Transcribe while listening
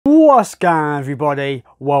What's going on, everybody?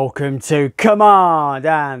 Welcome to Command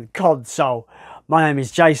and Console. My name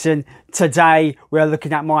is Jason. Today we are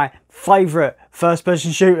looking at my favourite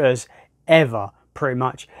first-person shooters ever, pretty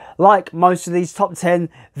much. Like most of these top 10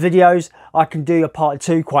 videos, I can do a part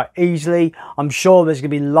 2 quite easily. I'm sure there's going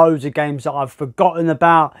to be loads of games that I've forgotten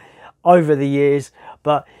about over the years,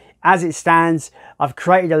 but as it stands, I've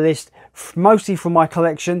created a list mostly from my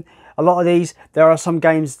collection. A lot of these, there are some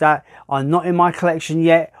games that are not in my collection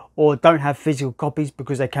yet or don't have physical copies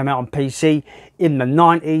because they came out on PC in the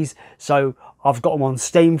 90s. So I've got them on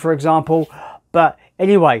Steam, for example. But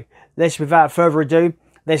anyway, without further ado,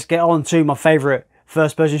 let's get on to my favourite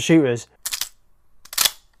first-person shooters.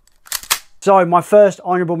 So my first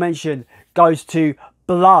honourable mention goes to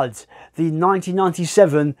Blood, the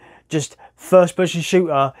 1997 just first-person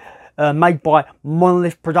shooter made by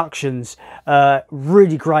Monolith Productions.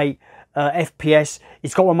 Really great FPS.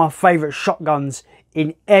 It's got one of my favourite shotguns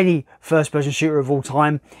in any first-person shooter of all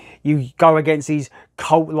time. You go against these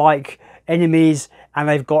cult-like enemies and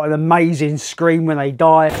they've got an amazing scream when they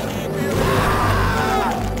die.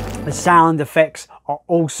 The sound effects are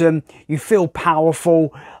awesome. You feel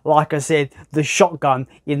powerful. Like I said, the shotgun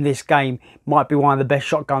in this game might be one of the best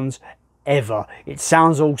shotguns ever. It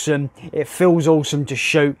sounds awesome. It feels awesome to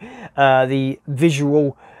shoot. The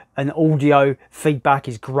visual and audio feedback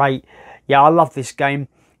is great. Yeah, I love this game.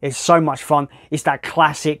 It's so much fun. It's that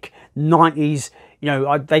classic 90s, you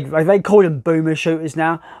know, they call them boomer shooters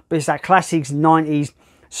now, but it's that classic 90s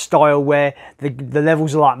style where the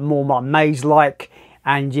levels are like more like maze-like,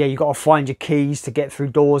 and yeah, you got to find your keys to get through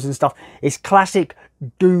doors and stuff. It's classic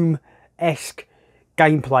Doom-esque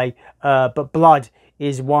gameplay, but Blood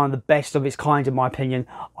is one of the best of its kind in my opinion.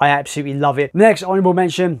 I absolutely love it. Next honourable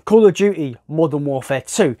mention, Call of Duty Modern Warfare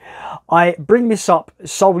 2. I bring this up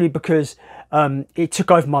solely because it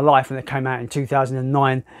took over my life when it came out in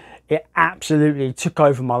 2009. It absolutely took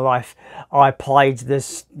over my life. I played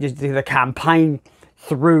the campaign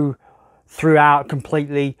throughout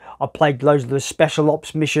completely. I played loads of the special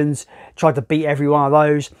ops missions, tried to beat every one of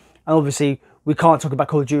those. And obviously, we can't talk about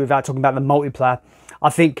Call of Duty without talking about the multiplayer. I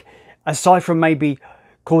think, aside from maybe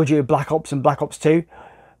Call of Duty Black Ops and Black Ops 2,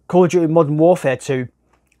 Call of Duty Modern Warfare 2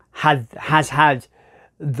 has had,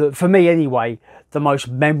 for me anyway, the most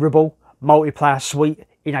memorable multiplayer suite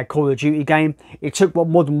in a Call of Duty game. It took what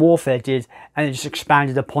Modern Warfare did and it just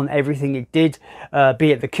expanded upon everything it did,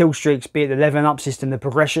 be it the kill streaks, be it the leveling up system, the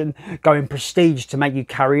progression, going prestige to make you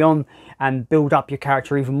carry on and build up your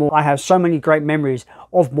character even more. I have so many great memories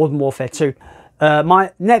of Modern Warfare 2.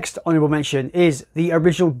 My next honourable mention is the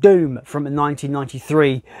original Doom from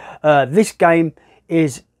 1993. This game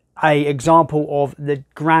is an example of the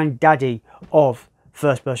granddaddy of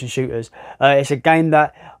first-person shooters. It's a game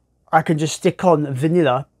that I can just stick on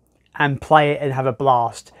vanilla and play it and have a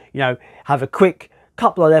blast. You know, have a quick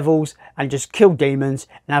couple of levels and just kill demons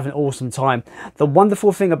and have an awesome time. The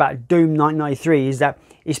wonderful thing about Doom 1993 is that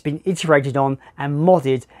it's been iterated on and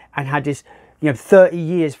modded and had this, you know, 30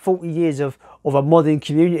 years, 40 years of a modding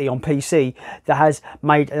community on PC that has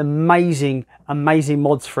made amazing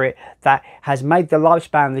mods for it that has made the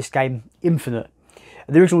lifespan of this game infinite.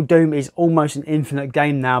 The original Doom is almost an infinite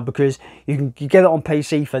game now because you get it on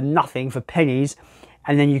PC for nothing, for pennies,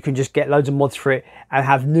 and then you can just get loads of mods for it and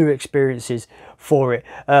have new experiences for it.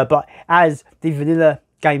 But as the vanilla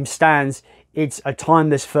game stands, it's a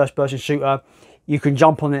timeless first-person shooter. You can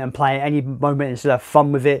jump on it and play at any moment and still have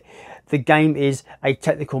fun with it. The game is a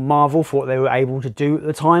technical marvel for what they were able to do at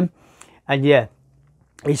the time. And yeah,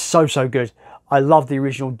 it's so good. I love the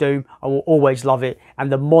original Doom. I will always love it. And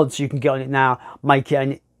the mods you can get on it now make it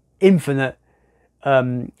an infinite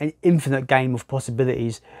game of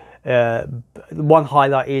possibilities. One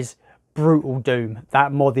highlight is Brutal Doom.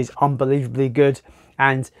 That mod is unbelievably good.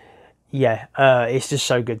 And yeah, it's just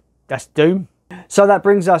so good. That's Doom. So that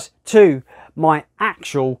brings us to my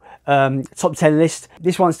actual top 10 list.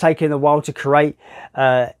 This one's taken a while to create.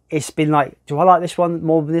 It's been like, do I like this one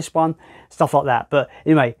more than this one? Stuff like that. But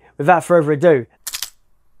anyway, without further ado,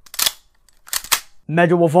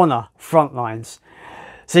 Medal of Honor Frontlines.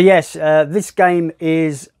 So yes, this game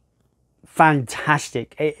is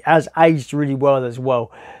fantastic. It has aged really well as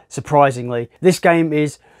well, surprisingly. This game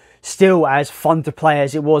is still as fun to play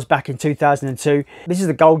as it was back in 2002. This is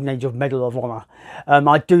the golden age of Medal of Honor.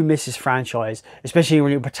 I do miss this franchise, especially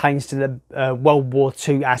when it pertains to the World War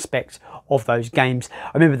II aspect of those games.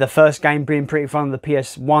 I remember the first game being pretty fun on the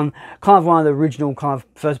PS1, kind of one of the original kind of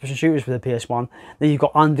first-person shooters for the PS1. Then you've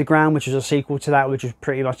got Underground, which was a sequel to that, which was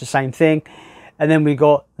pretty much the same thing. And then we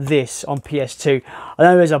got this on PS2. I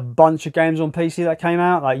know there's a bunch of games on PC that came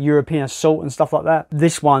out, like European Assault and stuff like that.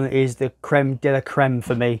 This one is the creme de la creme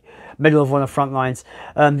for me. Medal of Honor Frontlines.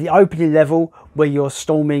 The opening level where you're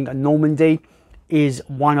storming Normandy is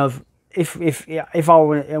one of, if I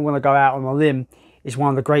want to go out on a limb, is one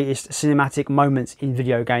of the greatest cinematic moments in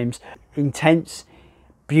video games. Intense,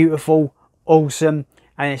 beautiful, awesome,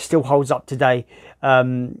 and it still holds up today.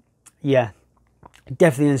 Yeah.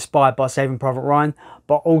 Definitely inspired by Saving Private Ryan,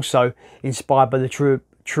 but also inspired by the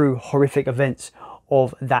true horrific events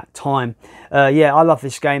of that time. Yeah, I love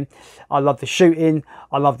this game. I love the shooting.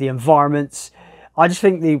 I love the environments. I just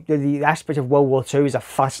think the aspect of World War II is a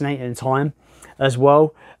fascinating time as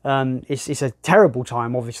well. It's a terrible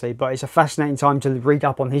time, obviously, but it's a fascinating time to read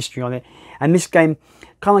up on history on it. And this game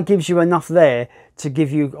kind of gives you enough there to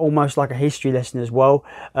give you almost like a history lesson as well.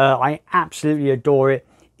 I absolutely adore it.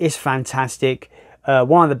 It's fantastic.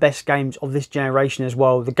 One of the best games of this generation as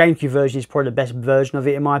well. The GameCube version is probably the best version of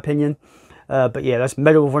it in my opinion. But yeah, that's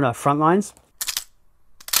Medal of Honor Frontlines.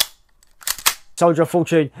 Soldier of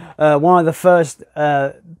Fortune, one of the first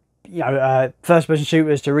first-person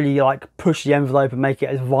shooters to really like push the envelope and make it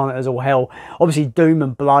as violent as all hell. Obviously, Doom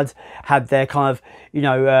and Blood had their kind of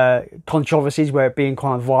controversies where it being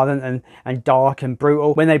kind of violent and dark and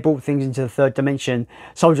brutal. When they brought things into the third dimension,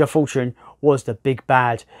 Soldier of Fortune was the big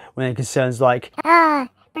bad when it concerns like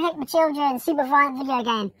protect my children, super violent video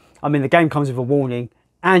game. I mean, the game comes with a warning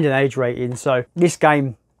and an age rating, so this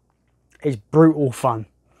game is brutal fun.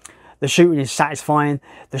 The shooting is satisfying.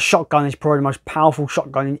 The shotgun is probably the most powerful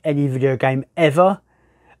shotgun in any video game ever.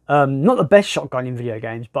 Not the best shotgun in video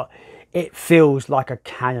games, but it feels like a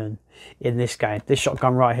cannon in this game. This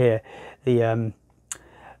shotgun right here,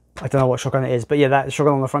 I don't know what shotgun it is, but yeah, that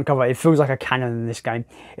shotgun on the front cover, it feels like a cannon in this game.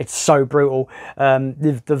 It's so brutal.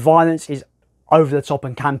 The violence is over the top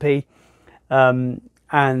and campy, and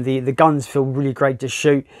the guns feel really great to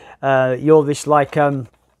shoot. You're this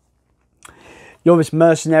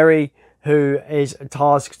mercenary who is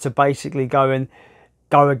tasked to basically go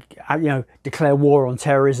declare war on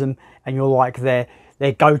terrorism, and you're like their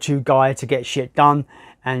go-to guy to get shit done.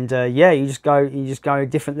 And yeah, you just go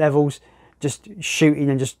different levels, just shooting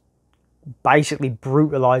and just basically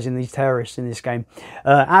brutalizing these terrorists in this game.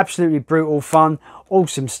 Absolutely brutal fun,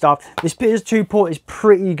 awesome stuff. This PS2 port is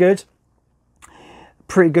pretty good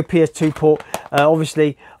PS2 port.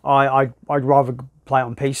 Obviously I'd rather play it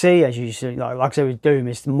on PC, as you see. Like I said with Doom,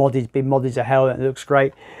 it's been modded to hell and it looks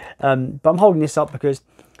great. But I'm holding this up because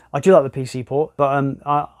I do like the PC port, but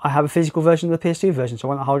I have a physical version of the PS2 version, so I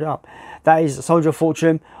want to hold it up. That is Soldier of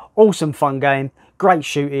Fortune. Awesome fun game, great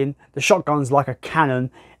shooting. The shotgun's like a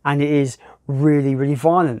cannon, and it is really, really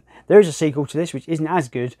violent. There is a sequel to this, which isn't as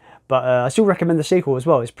good, but I still recommend the sequel as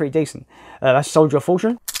well. It's pretty decent. That's Soldier of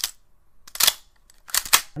Fortune.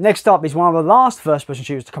 Next up is one of the last first-person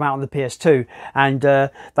shooters to come out on the PS2, and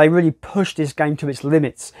they really pushed this game to its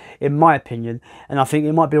limits, in my opinion. And I think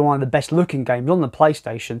it might be one of the best-looking games on the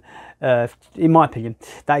PlayStation, in my opinion.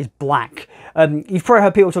 That is Black. You've probably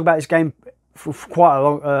heard people talk about this game for quite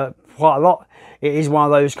a lot. It is one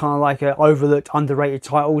of those kind of like overlooked, underrated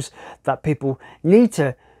titles that people need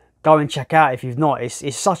to go and check out if you've not.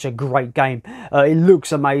 It's such a great game. It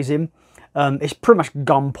looks amazing. It's pretty much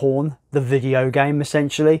gun porn, the video game,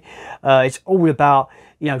 essentially. It's all about,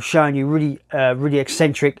 showing you really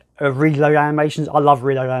eccentric reload animations. I love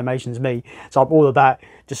reload animations, me. So I'm all about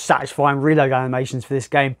just satisfying reload animations for this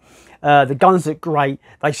game. The guns look great.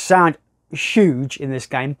 They sound huge in this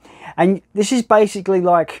game. And this is basically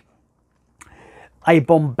like a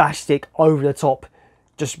bombastic, over-the-top,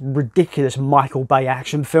 just ridiculous Michael Bay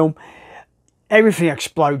action film. Everything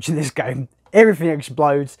explodes in this game. Everything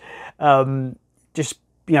explodes.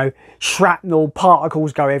 Shrapnel,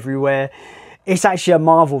 particles go everywhere. It's actually a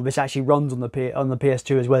marvel this actually runs on the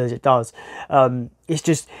PS2 as well as it does.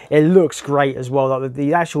 It looks great as well. Like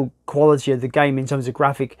the actual quality of the game in terms of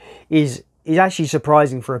graphic is actually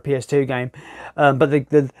surprising for a PS2 game. But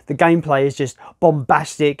the gameplay is just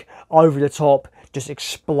bombastic, over the top, just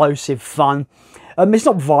explosive fun. It's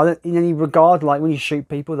not violent in any regard. Like when you shoot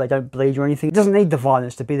people, they don't bleed or anything. It doesn't need the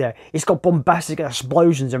violence to be there. It's got bombastic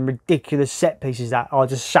explosions and ridiculous set pieces that are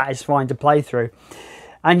just satisfying to play through.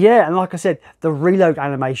 And yeah, and like I said, the reload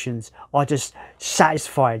animations are just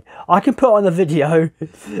satisfying. I can put on a video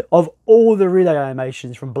of all the reload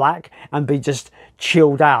animations from Black and be just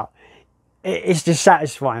chilled out. It's just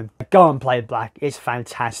satisfying. Go and play Black. It's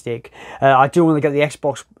fantastic. I do want to get the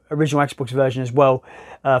original Xbox version as well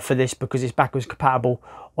for this, because it's backwards compatible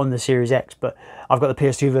on the Series X, but I've got the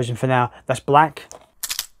PS2 version for now. That's Black.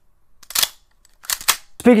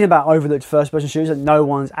 Speaking about overlooked first-person shooters that no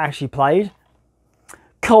one's actually played,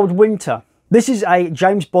 Cold Winter. This is a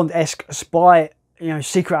James Bond-esque spy,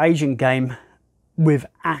 secret agent game with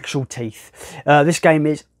actual teeth. This game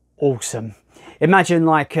is awesome. Imagine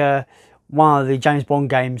like one of the James Bond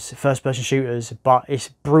games, first-person shooters, but it's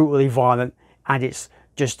brutally violent and it's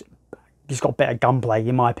got better gunplay,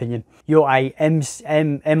 in my opinion. You're a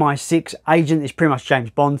MI6 agent. It's pretty much James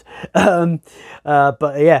Bond,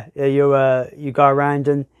 but yeah, you go around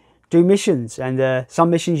and do missions, and some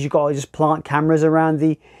missions you've got to just plant cameras around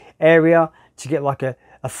the area to get like a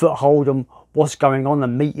foothold on what's going on, the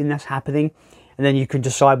meeting that's happening, and then you can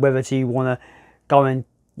decide whether you want to go and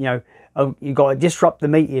you've got to disrupt the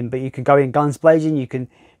meeting, but you can go in guns blazing. You can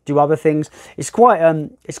do other things. It's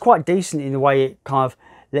quite decent in the way it kind of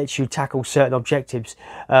lets you tackle certain objectives,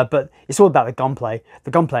 but it's all about the gunplay.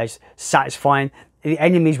 The gunplay is satisfying. The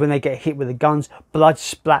enemies, when they get hit with the guns, blood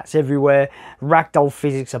splats everywhere. Ragdoll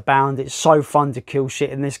physics abound. It's so fun to kill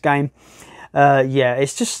shit in this game. Yeah,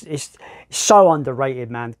 it's so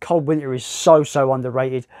underrated, man. Cold Winter is so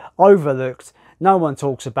underrated, overlooked. No one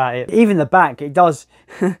talks about it. Even the back, it does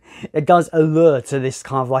it does allure to this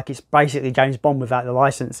kind of like it's basically James Bond without the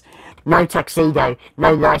license. No tuxedo,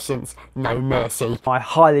 no license, no mercy. I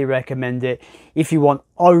highly recommend it if you want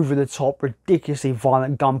over the top, ridiculously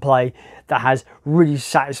violent gunplay that has really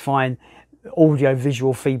satisfying audio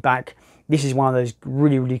visual feedback. This is one of those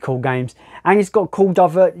really cool games, and it's got cool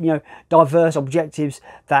diverse objectives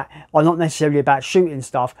that are not necessarily about shooting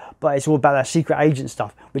stuff, but it's all about that secret agent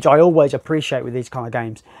stuff, which I always appreciate with these kind of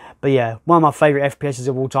games. But yeah, one of my favourite FPSs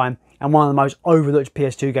of all time, and one of the most overlooked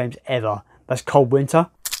PS2 games ever. That's Cold Winter.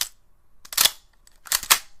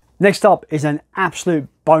 Next up is an absolute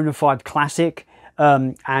bona fide classic,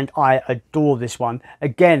 and I adore this one.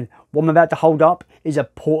 Again, what I'm about to hold up is a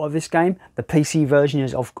port of this game. The PC version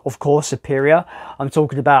is of course superior. I'm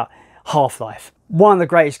talking about Half-Life. One of the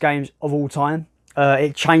greatest games of all time.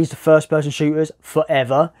 It changed the first-person shooters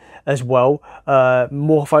forever as well.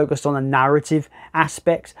 More focused on the narrative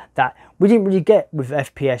aspects that we didn't really get with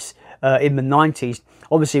FPS in the 90s.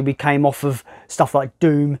 Obviously, we came off of stuff like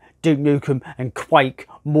Doom, Duke Nukem, and Quake.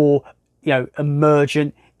 More,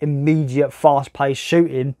 emergent, immediate, fast-paced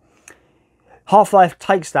shooting. Half-Life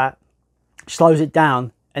takes that, slows it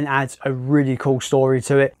down, and adds a really cool story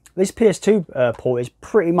to it. This PS2 port is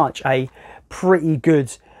pretty much a pretty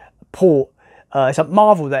good port. It's a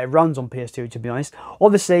marvel that it runs on PS2, to be honest.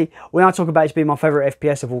 Obviously, when I talk about it being my favourite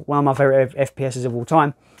FPS one of my favourite FPSs of all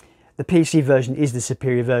time, the PC version is the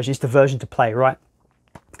superior version. It's the version to play, right?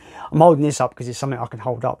 I'm holding this up because it's something I can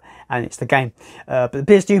hold up, and it's the game. But the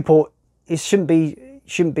PS2 port, it shouldn't be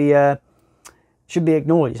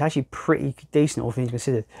ignored. It's actually pretty decent, all things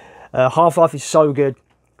considered. Half-Life is so good.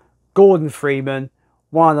 Gordon Freeman,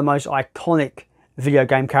 one of the most iconic video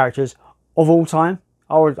game characters of all time.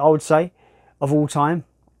 I would say, of all time.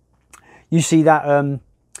 You see that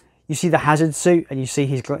you see the hazard suit, and you see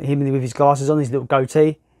him with his glasses on, his little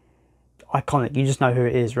goatee. Iconic. You just know who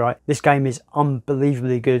it is, right? This game is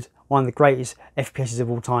unbelievably good. One of the greatest FPSs of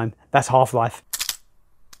all time. That's Half-Life.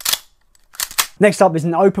 Next up is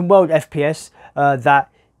an open world FPS that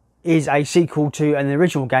is a sequel to an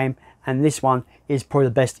original game, and this one is probably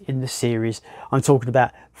the best in the series. I'm talking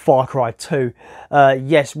about Far Cry 2.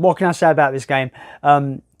 Yes, what can I say about this game?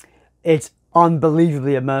 It's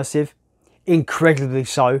unbelievably immersive, incredibly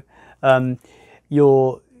so. The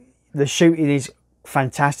shooting is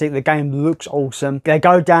fantastic. The game looks awesome. They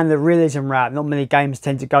go down the realism route. Not many games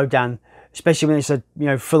tend to go down, especially when it's a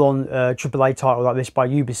full-on AAA title like this by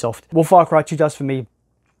Ubisoft. What Far Cry 2 does for me,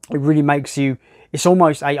 it really makes you. It's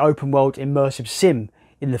almost a open world immersive sim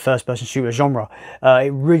in the first-person shooter genre.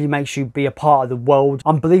 It really makes you be a part of the world.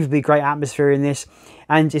 Unbelievably great atmosphere in this,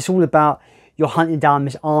 and it's all about you're hunting down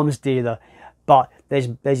this arms dealer, but there's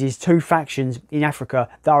these two factions in Africa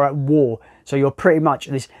that are at war. So you're pretty much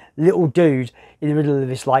this little dude in the middle of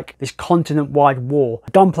this continent-wide war.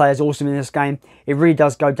 Gunplay is awesome in this game. It really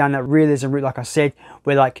does go down that realism route, like I said,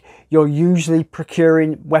 where you're usually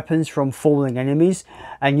procuring weapons from falling enemies,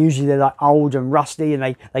 and usually they're old and rusty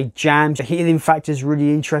and they jam. The healing factor is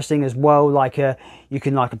really interesting as well. You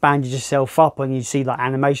can bandage yourself up, and you see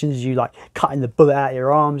animations, you cutting the bullet out of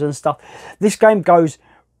your arms and stuff. This game goes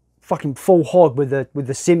fucking full hog with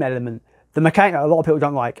the sim element. The mechanic that a lot of people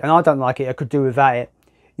don't like, and I don't like it, I could do without it.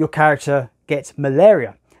 Your character gets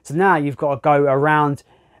malaria. So now you've got to go around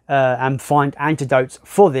and find antidotes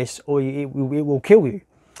for this, or it will kill you.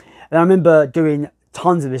 And I remember doing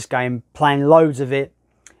tons of this game, playing loads of it,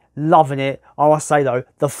 loving it. I must say though,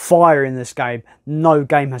 the fire in this game, no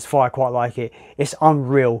game has fire quite like it. It's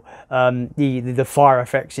unreal. The fire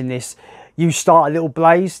effects in this. You start a little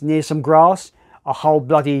blaze near some grass, a whole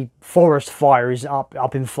bloody forest fire is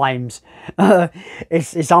up in flames.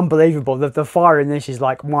 It's unbelievable. The fire in this is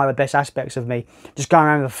like one of the best aspects of me. Just going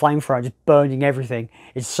around with a flamethrower, just burning everything.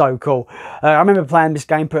 It's so cool. I remember playing this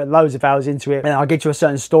game, putting loads of hours into it, and I get to a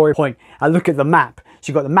certain story point. I look at the map. So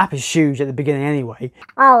you've got the map is huge at the beginning anyway.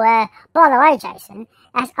 Oh, by the way, Jason,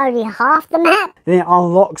 that's only half the map. Then it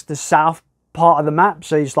unlocks the south part of the map.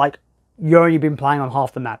 So it's like you've only been playing on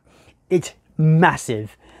half the map. It's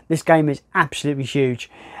massive. This game is absolutely huge,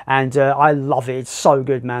 and I love it. It's so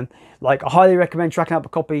good, man. Like, I highly recommend tracking up a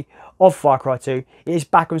copy of Far Cry 2. It is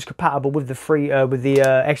backwards compatible with the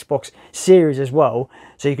Xbox Series as well,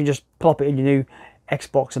 so you can just plop it in your new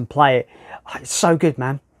Xbox and play it. It's so good,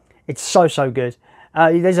 man. It's so good.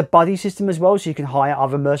 There's a buddy system as well, so you can hire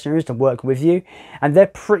other mercenaries to work with you, and they're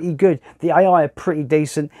pretty good. The AI are pretty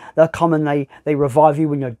decent. They'll come and they revive you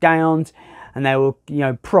when you're downed, and they will, you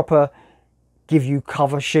know, proper give you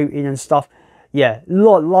cover shooting and stuff. Yeah,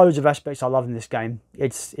 loads of aspects I love in this game.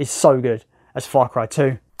 It's so good. That's Far Cry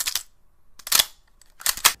 2.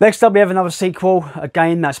 Next up, we have another sequel, a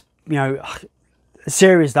game that's, you know, a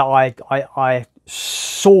series that I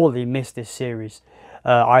sorely miss this series.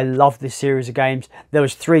 I love this series of games. There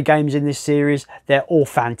was 3 games in this series. They're all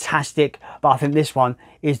fantastic, but I think this one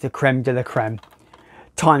is the creme de la creme.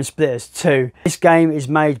 Time Splitters 2. This game is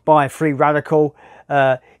made by Free Radical.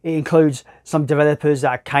 It includes some developers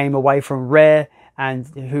that came away from Rare and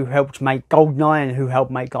who helped make GoldenEye and who helped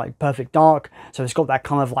make like Perfect Dark. So it's got that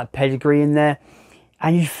kind of like pedigree in there,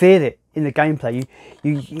 and you feel it in the gameplay.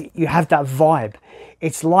 You have that vibe.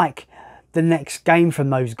 It's like the next game from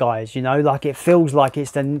those guys, you know, like it feels like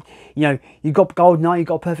it's the, you know, you got GoldenEye, you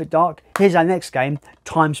got Perfect Dark. Here's our next game,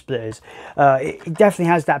 Time Splitters. It definitely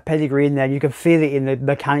has that pedigree in there. You can feel it in the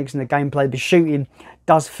mechanics and the gameplay. The shooting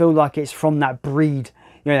does feel like it's from that breed,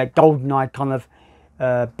 you know, that GoldenEye kind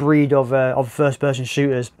of breed of first-person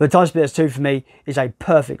shooters. But Time Splitters 2 for me is a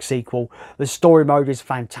perfect sequel. The story mode is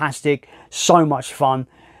fantastic, so much fun.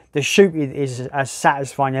 The shooting is as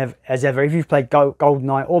satisfying as ever. If you've played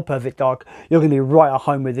GoldenEye or Perfect Dark, you're going to be right at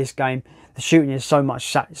home with this game. The shooting is so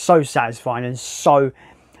satisfying and so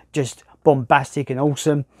just bombastic and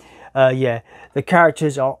awesome. Yeah, the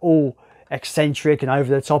characters are all eccentric and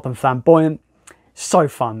over the top and flamboyant. So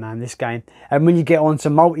fun, man, this game. And when you get onto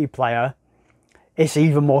multiplayer, it's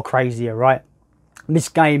even more crazier, right? This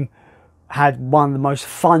game had one of the most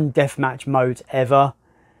fun deathmatch modes ever.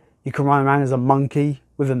 You can run around as a monkey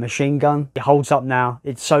with a machine gun. It holds up now.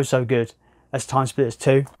 It's so good. That's Time Splitters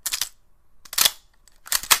 2.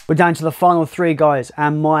 We're down to the final 3, guys,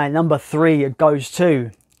 and my number 3 goes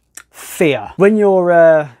to Fear. When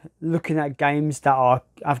you're looking at games that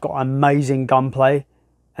have got amazing gunplay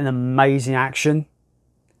and amazing action,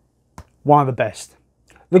 one of the best.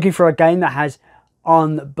 Looking for a game that has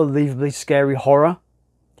unbelievably scary horror,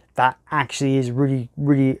 that actually is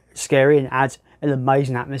really scary and adds an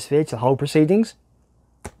amazing atmosphere to the whole proceedings,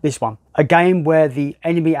 this one. A game where the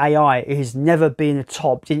enemy AI has never been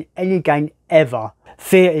topped in any game ever.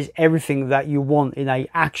 Fear is everything that you want in a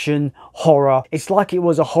action horror. It's like it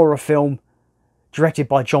was a horror film directed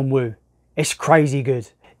by John Woo. It's crazy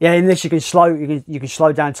good. Yeah, in this you can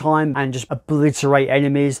slow down time and just obliterate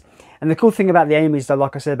enemies. And the cool thing about the enemies, though,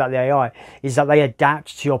 like I said about the AI, is that they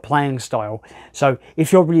adapt to your playing style. So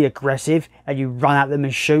if you're really aggressive and you run at them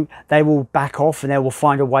and shoot, they will back off and they will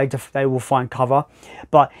find a way they will find cover.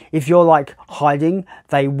 But if you're like hiding,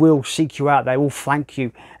 they will seek you out, they will flank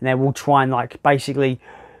you, and they will try and like basically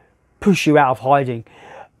push you out of hiding.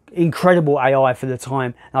 Incredible AI for the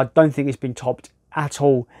time, and I don't think it's been topped at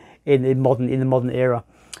all in the modern era.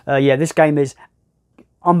 Yeah, this game is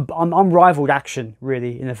unrivaled action,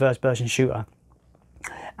 really, in a first-person shooter.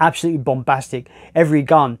 Absolutely bombastic. Every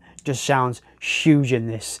gun just sounds huge in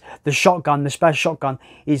this. The shotgun, the special shotgun,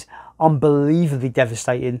 is unbelievably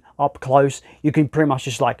devastating up close. You can pretty much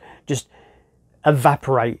just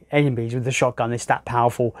evaporate enemies with the shotgun. It's that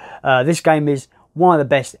powerful. This game is one of the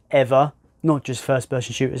best ever, not just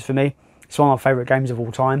first-person shooters for me. It's one of my favourite games of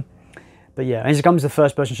all time. But yeah, as it comes to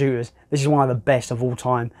first-person shooters, this is one of the best of all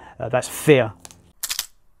time. That's Fear.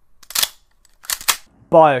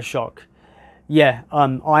 BioShock. Yeah,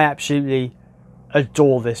 I absolutely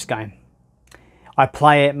adore this game. I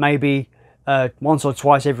play it maybe once or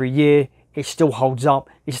twice every year. It still holds up.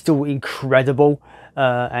 It's still incredible.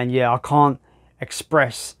 And yeah, I can't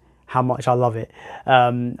express how much I love it.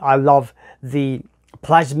 I love the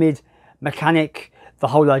plasmid mechanic, the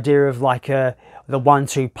whole idea of like the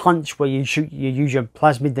 1-2 punch where you use your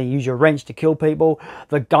plasmid, then use your wrench to kill people.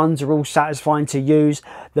 The guns are all satisfying to use.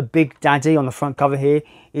 The Big Daddy on the front cover here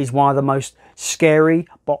is one of the most scary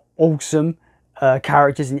but awesome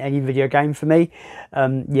characters in any video game for me.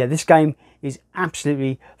 Yeah, this game is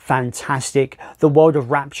absolutely fantastic. The world of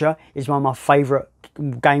Rapture is one of my favourite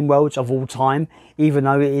game worlds of all time, even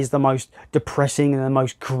though it is the most depressing and the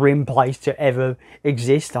most grim place to ever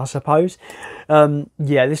exist, I suppose.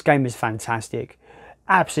 Yeah, this game is fantastic.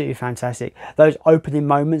 Absolutely fantastic. Those opening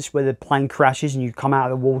moments where the plane crashes and you come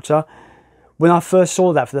out of the water. When I first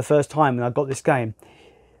saw that for the first time when I got this game,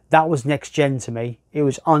 that was next gen to me. It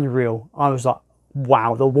was unreal. I was like,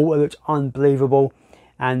 wow, the water looked unbelievable.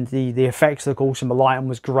 And the effects look awesome. The lighting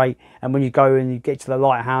was great. And when you go and you get to the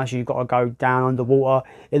lighthouse, you've got to go down underwater.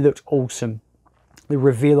 It looked awesome. The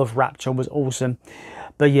reveal of Rapture was awesome.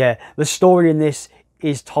 But yeah, the story in this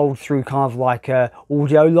is told through kind of like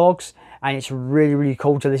audio logs. And it's really, really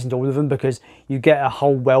cool to listen to all of them because you get a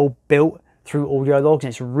whole world built through audio logs.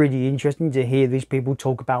 And it's really interesting to hear these people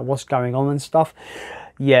talk about what's going on and stuff.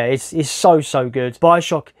 Yeah, it's so good.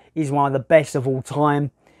 BioShock is one of the best of all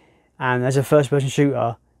time. And as a first-person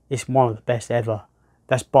shooter, it's one of the best ever.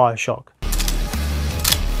 That's BioShock.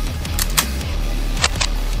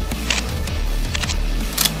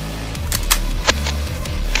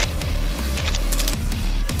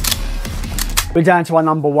 We're down to our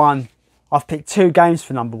number one. I've picked two games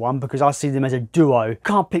for number one because I see them as a duo.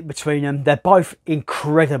 Can't pick between them. They're both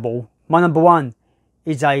incredible. My number one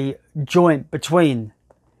is a joint between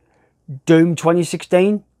Doom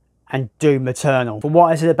 2016 and Doom Eternal. For what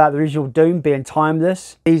I said about the original Doom being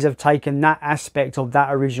timeless, these have taken that aspect of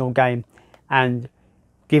that original game and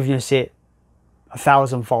given us it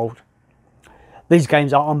 1,000-fold. These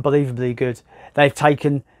games are unbelievably good. They've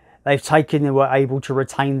taken and were able to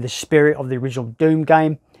retain the spirit of the original Doom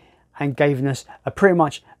game and given us pretty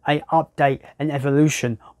much an update and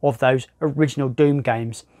evolution of those original Doom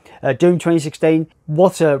games. Doom 2016,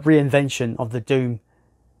 what a reinvention of the Doom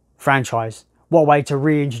franchise. What a way to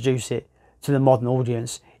reintroduce it to the modern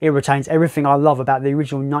audience. It retains everything I love about the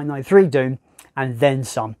original 1993 Doom and then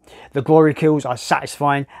some. The glory kills are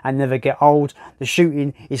satisfying and never get old. The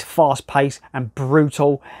shooting is fast paced and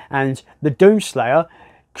brutal, and the Doomslayer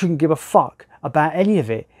couldn't give a fuck about any of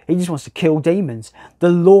it. He just wants to kill demons. The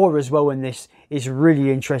lore as well in this is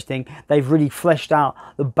really interesting. They've really fleshed out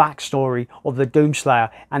the backstory of the Doomslayer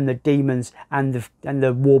and the demons and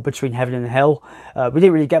the war between heaven and hell. We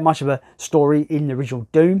didn't really get much of a story in the original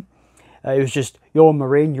Doom. It was just, you're a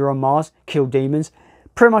Marine, you're on Mars, kill demons.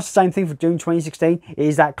 Pretty much the same thing for Doom 2016. It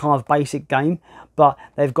is that kind of basic game, but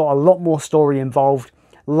they've got a lot more story involved,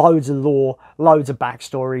 loads of lore, loads of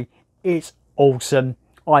backstory. It's awesome.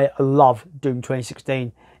 I love Doom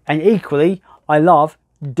 2016. And equally, I love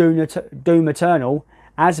Doom Eternal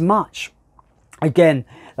as much. Again,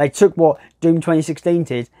 they took what Doom 2016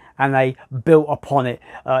 did and they built upon it.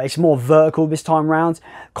 It's more vertical this time round.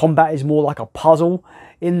 Combat is more like a puzzle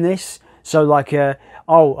in this. So like,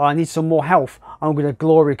 oh, I need some more health. I'm going to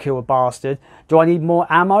glory kill a bastard. Do I need more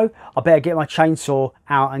ammo? I better get my chainsaw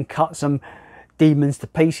out and cut some demons to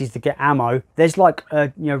pieces to get ammo. There's like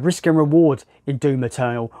risk and reward in Doom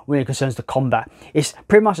Eternal when it concerns the combat. It's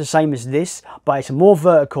pretty much the same as this, but it's more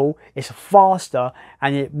vertical, it's faster,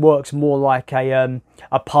 and it works more like a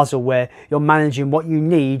puzzle where you're managing what you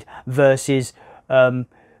need versus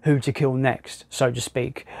who to kill next, so to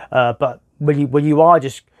speak. But when you are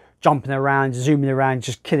just jumping around, zooming around,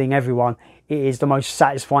 just killing everyone, it is the most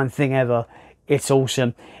satisfying thing ever. It's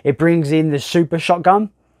awesome. It brings in the super shotgun,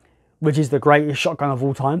 which is the greatest shotgun of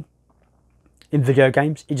all time in video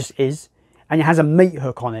games. It just is. And it has a meat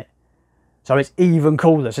hook on it. So it's even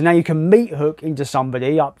cooler. So now you can meat hook into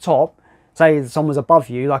somebody up top. Say someone's above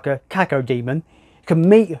you, like a Caco demon. You can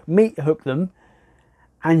meat hook them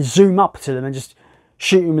and zoom up to them and just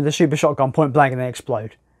shoot them with the super shotgun point blank and they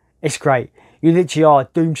explode. It's great. You literally are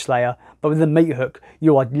Doomslayer, but with the meat hook,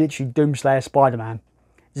 you are literally Doomslayer Spider-Man.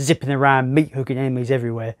 Zipping around, meat hooking enemies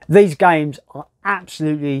everywhere. These games are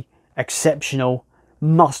absolutely exceptional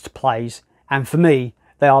must plays, and for me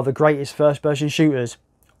they are the greatest first person shooters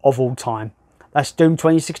of all time. That's Doom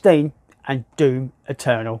 2016 and Doom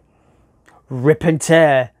Eternal. Rip and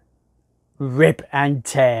tear. Rip and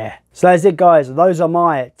tear. So that's it guys, those are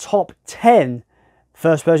my top 10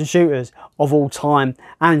 first person shooters of all time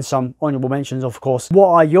and some honourable mentions of course. What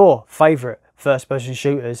are your favourite first person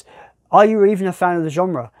shooters? Are you even a fan of the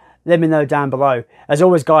genre? Let me know down below. As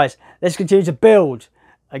always guys, let's continue to build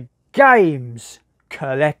a games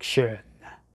collection.